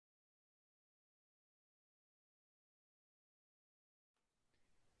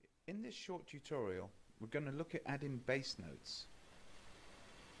In this short tutorial, we're going to look at adding bass notes.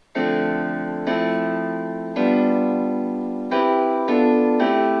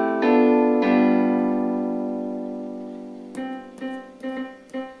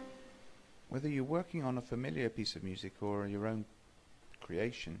 Whether you're working on a familiar piece of music or your own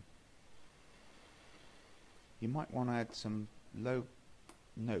creation, you might want to add some low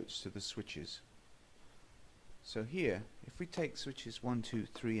notes to the switches. So here, if we take switches 1, 2,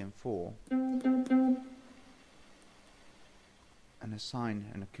 3 and 4 and assign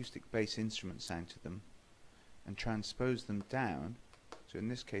an acoustic bass instrument sound to them and transpose them down, so in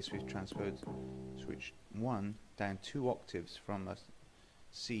this case we've transposed switch 1 down 2 octaves from a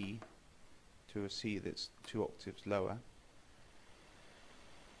C to a C that's 2 octaves lower,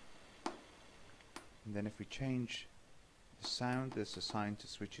 and then if we change the sound that's assigned to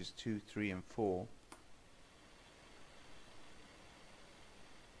switches 2, 3 and 4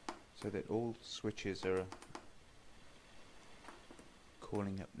 so that all switches are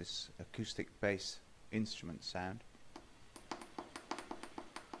calling up this acoustic bass instrument sound,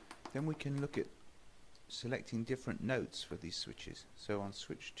 then we can look at selecting different notes for these switches. So on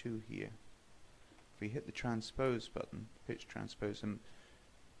switch 2 here, if we hit the transpose button, pitch transpose, and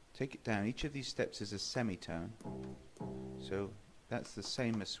take it down, each of these steps is a semitone, so that's the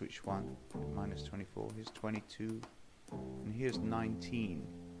same as switch 1, minus 24, here's 22 and here's 19.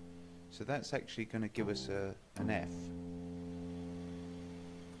 So that's actually going to give us an F,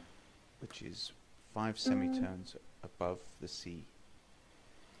 which is 5 semitones above the C.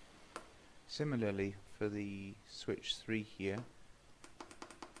 Similarly for the switch 3 here,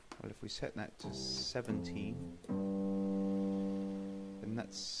 well, if we set that to 17, then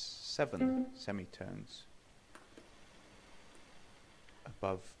that's 7 semitones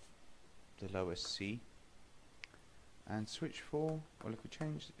above the lowest C. And switch 4, well,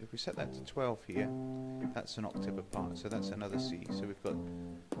 if we set that to 12 here, that's an octave apart, so that's another C. So we've got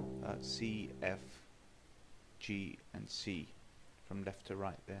C, F, G and C from left to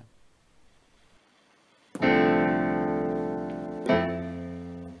right there.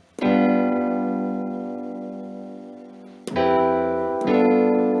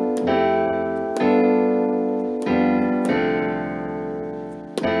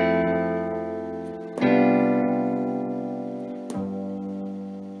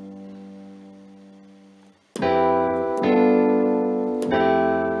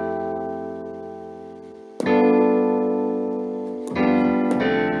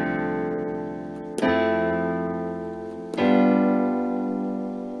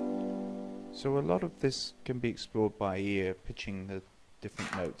 So a lot of this can be explored by ear, pitching the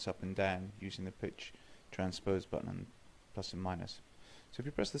different notes up and down using the pitch transpose button and plus and minus. So if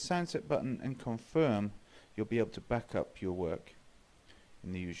you press the sound set button and confirm, you'll be able to back up your work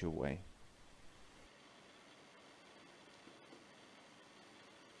in the usual way.